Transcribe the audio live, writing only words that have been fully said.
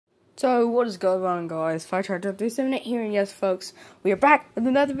So, what is going on, guys? 5-378 here, and yes, folks, we are back with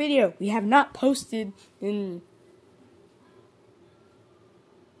another video. We have not posted in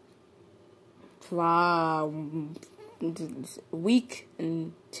a week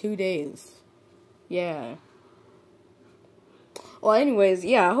and 2 days. Yeah. Well, anyways,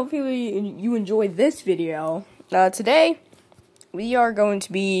 yeah, hopefully you enjoyed this video. Today, we are going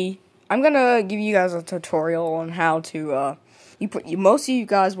to be, I'm going to give you guys a tutorial on how to, most of you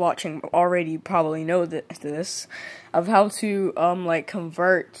guys watching already probably know this, of how to,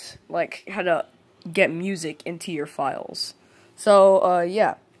 convert, how to get music into your files. So,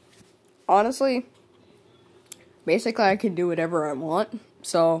 yeah. Honestly, basically I can do whatever I want.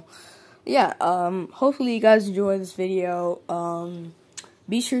 So, yeah, hopefully you guys enjoy this video.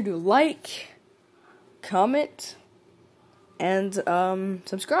 Be sure to like, comment, and,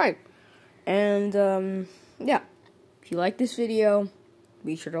 subscribe. And, yeah. If you like this video,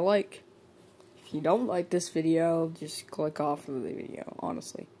 be sure to like. If you don't like this video, just click off of the video,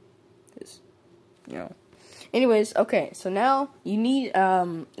 honestly. Just, you know. Anyways, okay, so now you need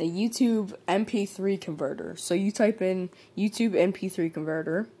a YouTube MP3 converter. So you type in YouTube MP3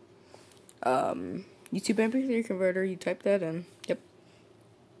 converter. YouTube MP3 converter, you type that in. Yep.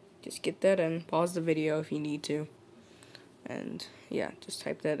 Just get that in. Pause the video if you need to. And yeah, just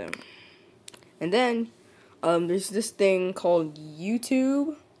type that in. And then there's this thing called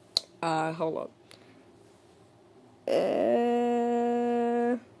YouTube. Hold up.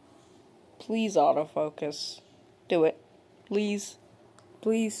 Please autofocus. Do it. Please.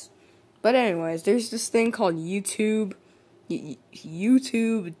 Please. But anyways, there's this thing called YouTube.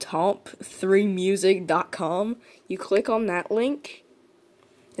 YouTube top3music.com. You click on that link.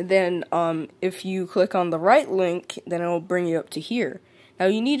 And then, if you click on the right link, then it'll bring you up to here. Now,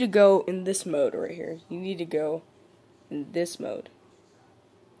 you need to go in this mode right here. You need to go in this mode.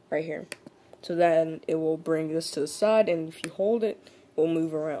 Right here. So then, it will bring this to the side, and if you hold it, it will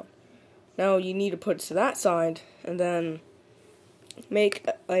move around. Now, you need to put it to that side, and then make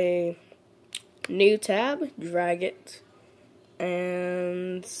a new tab, drag it,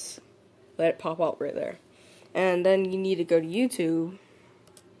 and let it pop out right there. And then you need to go to YouTube.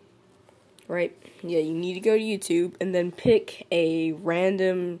 Right? Yeah, you need to go to YouTube and then pick a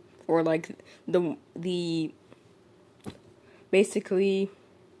random, or basically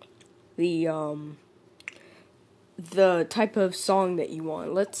the type of song that you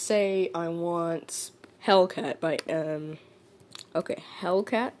want. Let's say I want Hellcat by okay,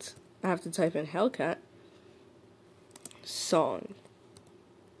 Hellcat. I have to type in Hellcat song.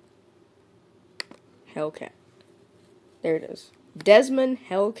 Hellcat. There it is. Desmond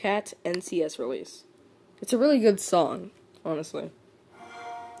Hellcat NCS release. It's a really good song, honestly.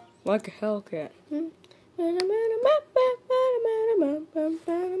 Like a Hellcat.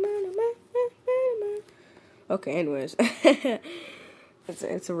 Okay, anyways.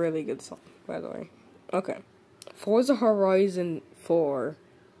 it's a really good song, by the way. Okay. Forza Horizon 4.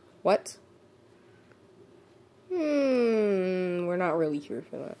 What? We're not really here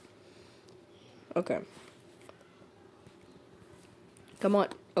for that. Okay. Come on.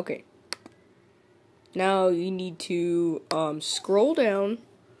 Okay. Now you need to scroll down,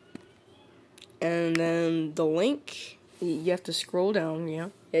 and then the link. You have to scroll down. Yeah.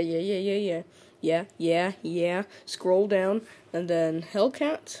 Yeah. Scroll down, and then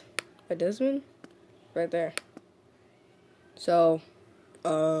Hellcat by Desmond, right there. So,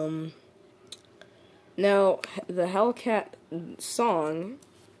 now the Hellcat song.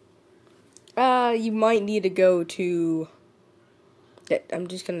 You might need to go to. I'm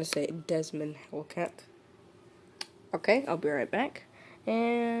just gonna say Desmond Hellcat. Okay, I'll be right back.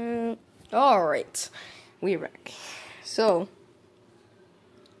 And alright, we're back. So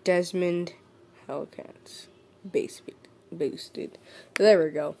Desmond Hellcat bass beat boosted. So there we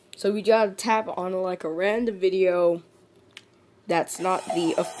go. So we gotta tap on a random video that's not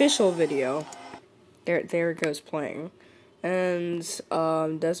the official video. There it goes playing. And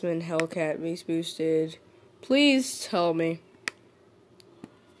Desmond Hellcat bass boosted. Please tell me.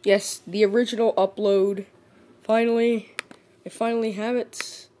 Yes, the original upload. Finally, I finally have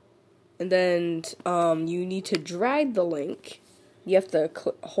it. And then you need to drag the link. You have to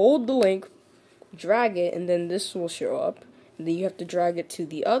hold the link, drag it, and then this will show up. And then you have to drag it to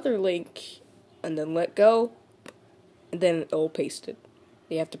the other link, and then let go, and then it will paste it.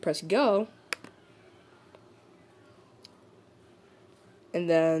 You have to press go, and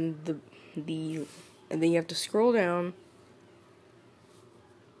then and then you have to scroll down.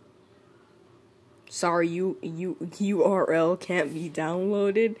 Sorry, URL can't be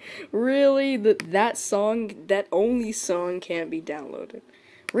downloaded. Really? That only song can't be downloaded.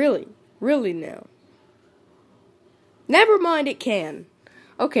 Really? Really now? Never mind, it can.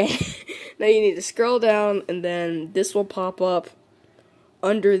 Okay, now you need to scroll down, and then this will pop up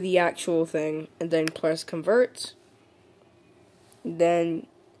under the actual thing, and then press convert, then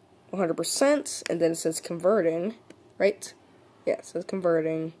 100%, and then it says converting, right? Yeah, it says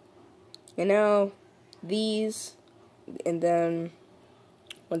converting, and now these, and then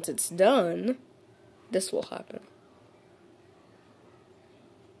once it's done, this will happen.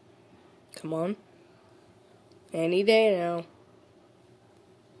 Come on. Any day now.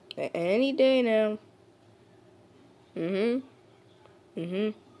 Any day now.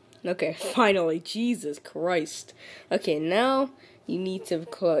 Okay, finally. Jesus Christ. Okay, now you need to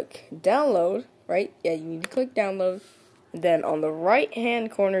click download, right? Yeah, you need to click download. And then on the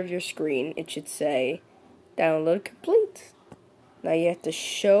right-hand corner of your screen, it should say download complete. Now you have to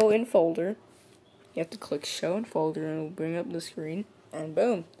show in folder. You have to click show in folder, and it will bring up the screen. And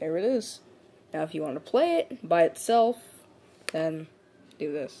boom, there it is. Now if you want to play it by itself, then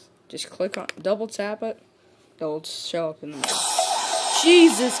do this. Just click on, double tap it. It'll show up in the middle.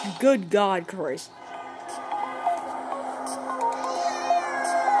 Jesus, good God, Christ.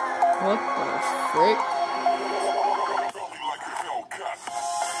 What the frick?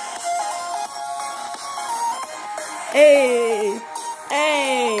 Hey!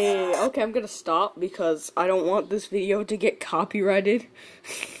 Hey! Okay, I'm gonna stop because I don't want this video to get copyrighted.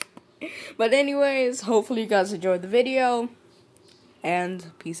 But anyways, hopefully you guys enjoyed the video,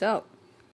 and peace out.